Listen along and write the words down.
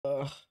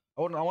I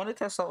want to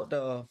test out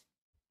the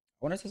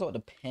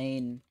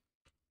pain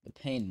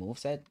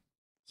moveset.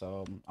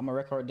 So I'm gonna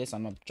record this.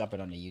 I'm gonna drop it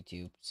on the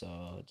YouTube.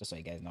 So just so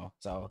you guys know.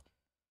 So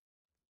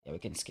yeah, we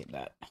can skip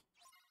that.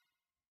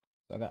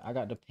 So I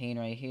got the pain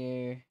right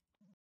here.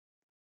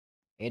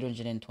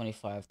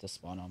 825 to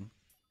spawn them.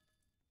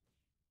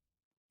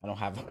 I don't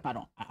have. I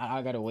don't.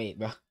 I gotta wait,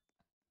 bro.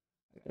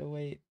 I gotta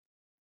wait.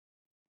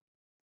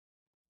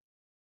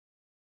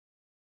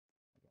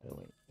 I gotta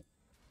wait.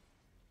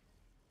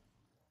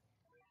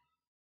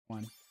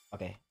 One.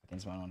 Okay, I can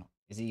spawn one.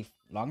 Is he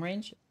long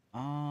range?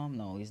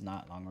 No, he's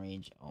not long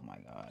range. Oh my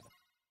god.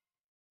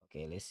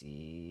 Okay, let's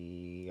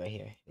see. Right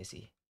here. Let's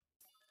see.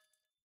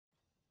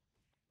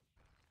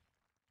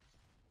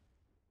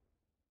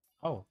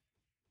 Oh,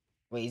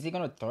 wait, is he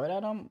gonna throw it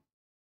at him?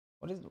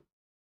 What is?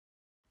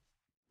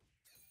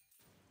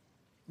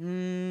 I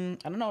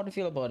don't know how to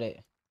feel about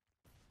it.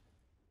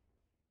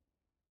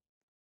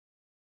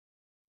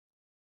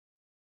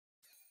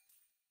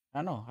 I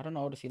don't know. I don't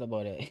know how to feel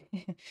about it.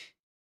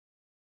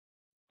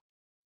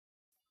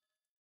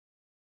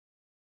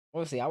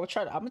 We'll see. I would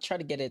try. I'm gonna try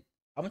to get it.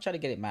 I'm gonna try to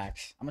get it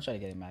max. I'm gonna try to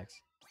get it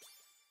max.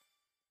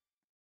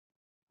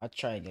 I'll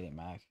try and get it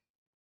max.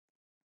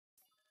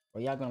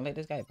 Are y'all gonna let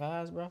this guy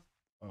pass, bro?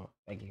 Oh,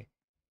 thank you.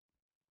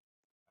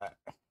 Alright.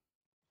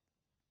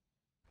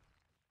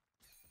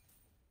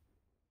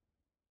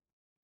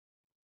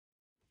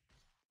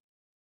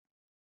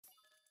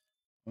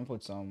 I'm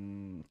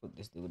gonna put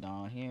this dude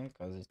down here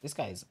because this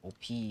guy is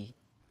OP. I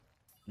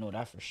know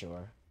that for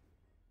sure.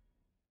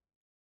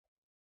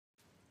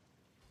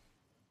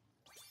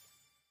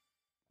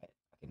 I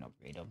can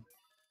upgrade him.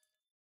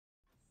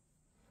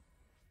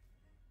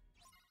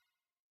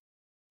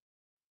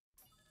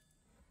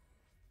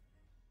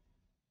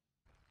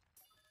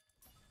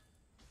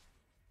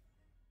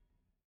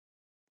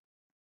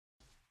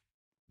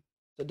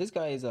 So this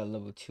guy is at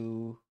level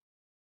 2.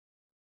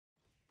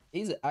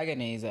 He's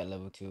Agony is at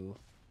level 2.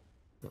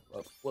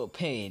 Well,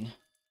 Pain.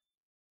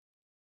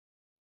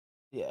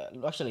 Yeah,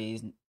 actually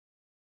he's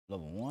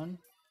level 1.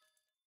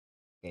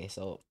 Okay,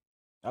 so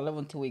at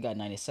level 2 we got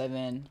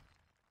 97.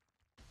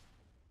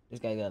 This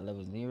guy got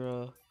level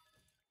 0.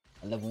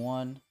 At level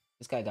 1,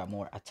 this guy got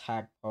more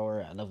attack power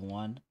at level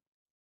 1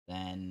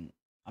 than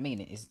I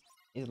mean his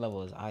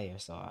level is higher,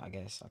 so I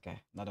guess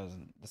okay.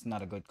 That's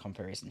not a good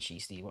comparison,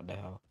 Shusui. What the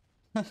hell?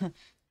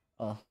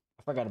 Oh,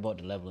 I forgot about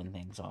the leveling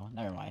thing, so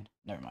never mind.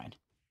 Never mind.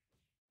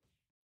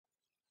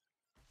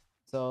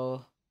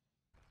 So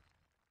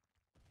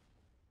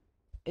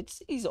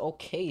he's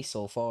okay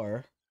so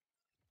far.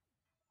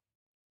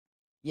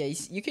 Yeah,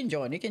 you can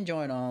join. You can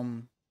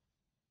join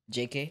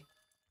JK.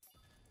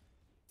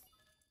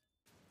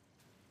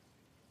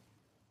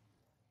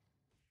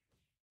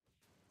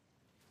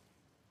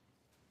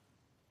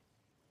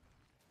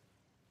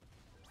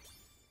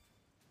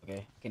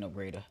 Okay, I can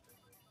upgrade her.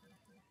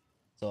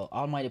 So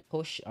Almighty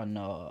push on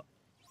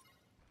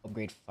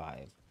upgrade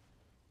 5.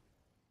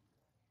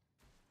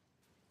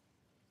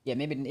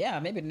 Maybe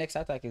the next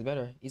attack is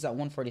better. He's at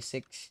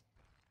 146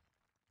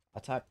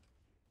 attack.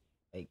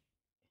 Like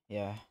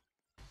yeah.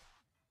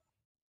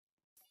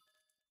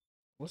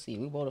 We'll see.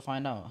 We'll be able to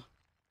find out.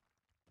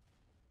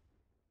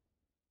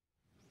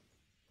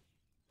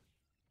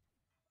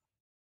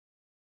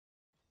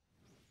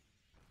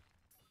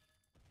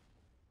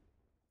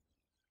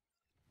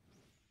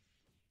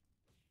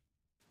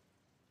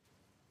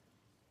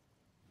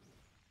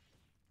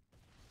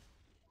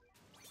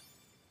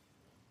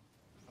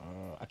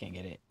 I can't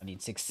get it. I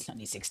need six. I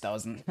need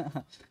 6,000.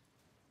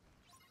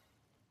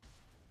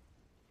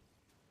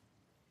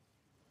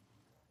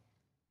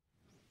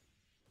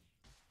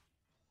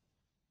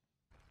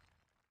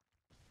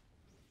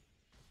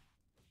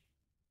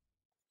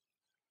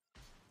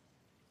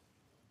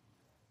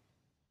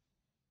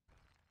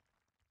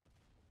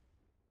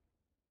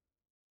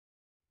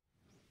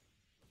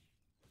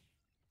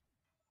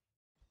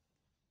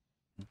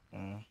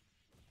 uh,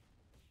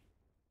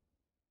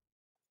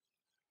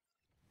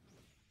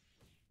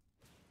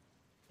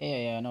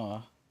 yeah, I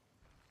know.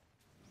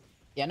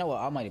 Yeah, I know what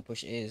Almighty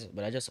push is,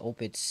 but I just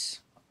hope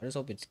it's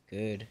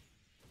good.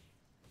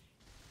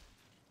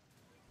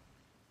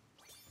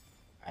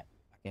 I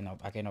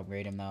can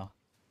upgrade him now.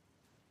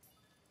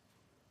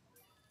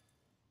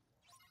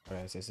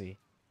 Alright, let's see.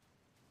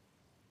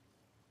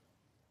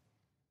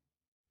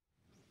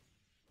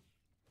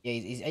 Yeah,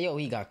 he's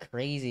AoE got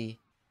crazy.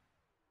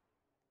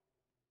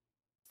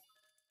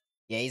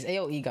 Yeah, his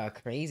AoE got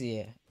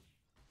crazy.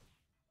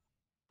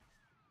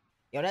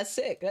 Yo, that's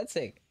sick. That's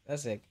sick.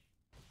 That's sick.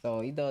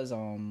 So he does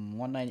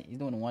 190. He's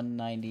doing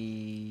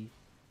 190,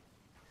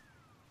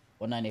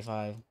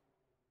 195.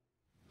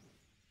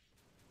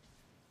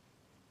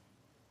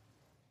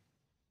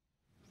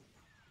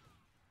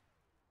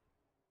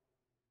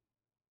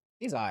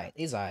 He's alright.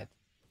 He's alright.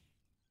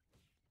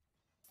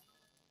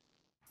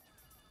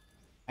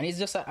 And he's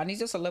just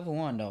a level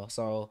 1 though.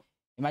 So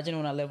imagine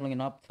when I'm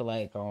leveling up to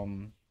like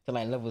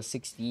level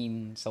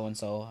 16 so and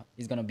so,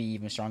 he's gonna be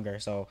even stronger.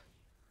 So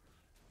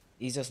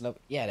he's just level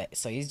yeah,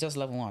 so he's just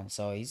level 1.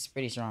 So he's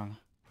pretty strong.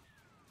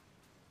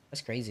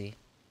 That's crazy.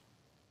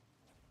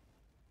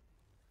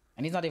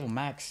 And he's not even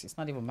max. It's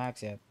not even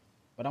max yet.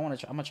 But I want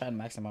to. I'm gonna try and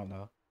max him out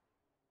though.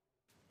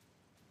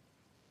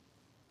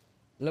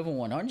 Level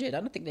 100. I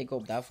don't think they go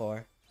up that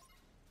far.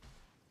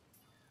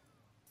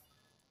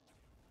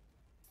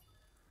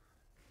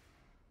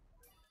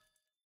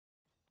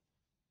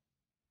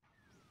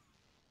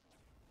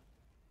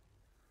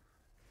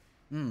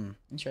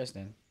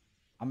 Interesting.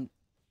 I'm.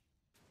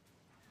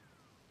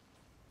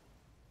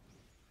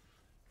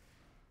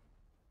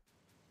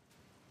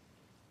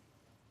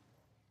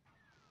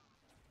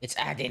 It's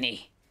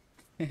agony.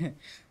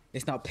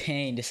 It's not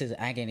pain. This is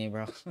agony,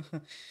 bro.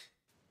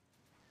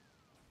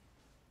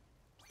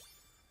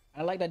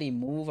 I like that he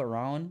move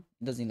around.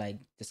 He doesn't like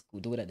just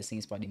do it at the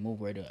same spot. They move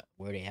where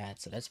they at.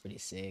 So that's pretty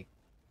sick.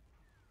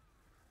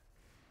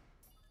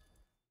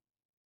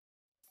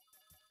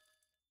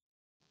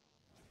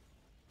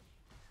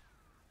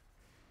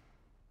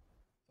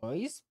 Oh,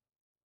 he's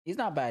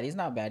not bad. He's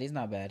not bad. He's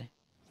not bad.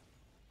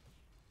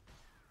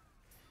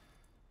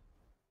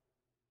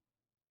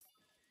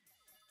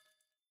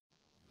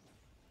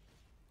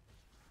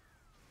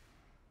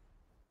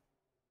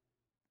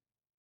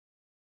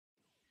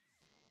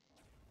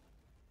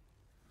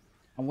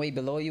 I'm way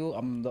below you.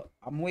 I'm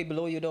way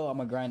below you though. I'm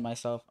gonna grind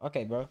myself.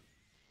 Okay, bro.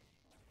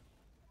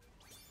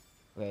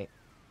 Okay.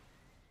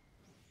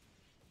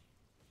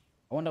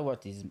 I wonder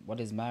what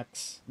is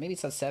max. Maybe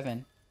it's at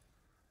 7.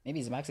 Maybe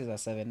his max is at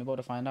 7. We're about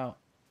to find out.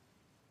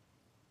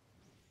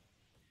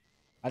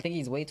 I think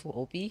he's way too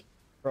OP.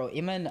 Bro,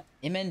 Iman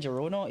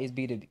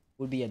Gerono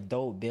would be a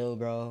dope build,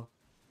 bro.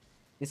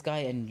 This guy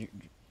and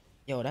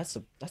yo, that's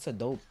a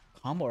dope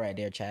combo right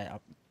there,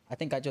 chat. I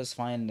think I just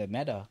find the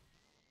meta.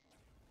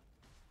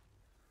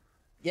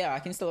 Yeah, I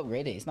can still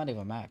upgrade it. It's not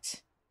even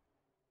max.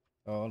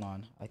 Oh, hold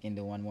on. I can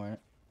do one more.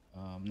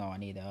 No, I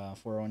need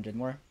 400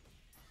 more.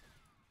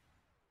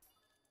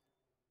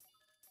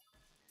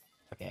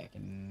 Okay, I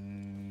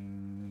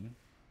can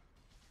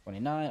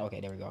 29. Okay,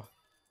 there we go.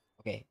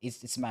 Okay,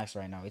 it's max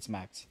right now. It's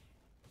max.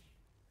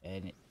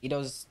 And it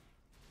does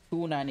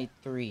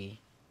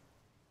 293.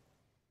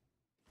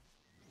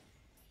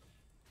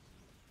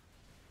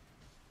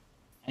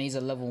 And he's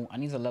a level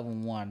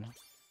 1.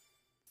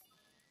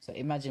 So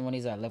imagine when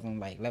he's at level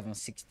like level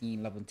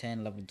 16, level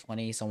 10, level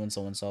 20, so on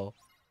so and so.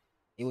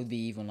 It would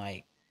be even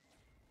like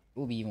it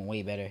would be even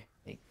way better.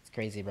 Like it's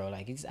crazy, bro.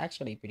 Like he's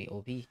actually pretty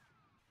OP.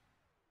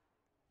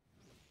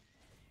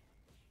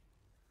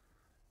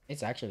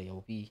 It's actually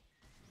OP.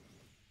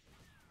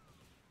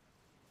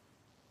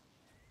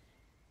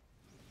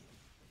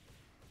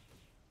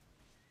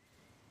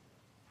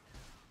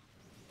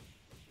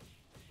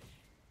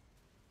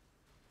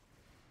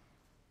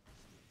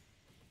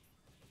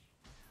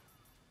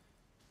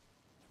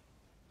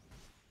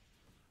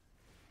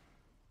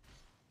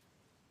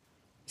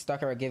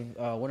 Stalker give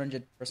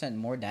 100%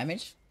 more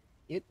damage.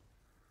 It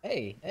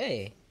hey,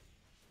 hey.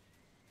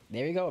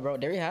 There you go, bro.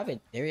 There you have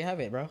it. There you have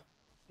it, bro.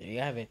 There you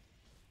have it.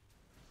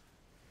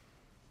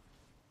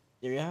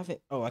 There you have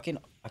it. Oh, I can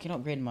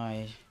upgrade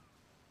my.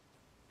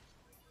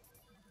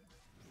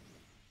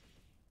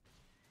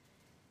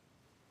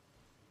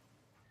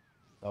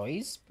 Oh,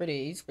 he's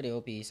pretty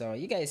OP. So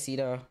you guys see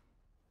the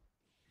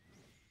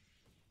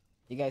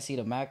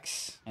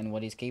max and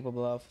what he's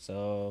capable of.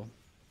 So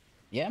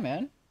yeah,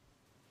 man.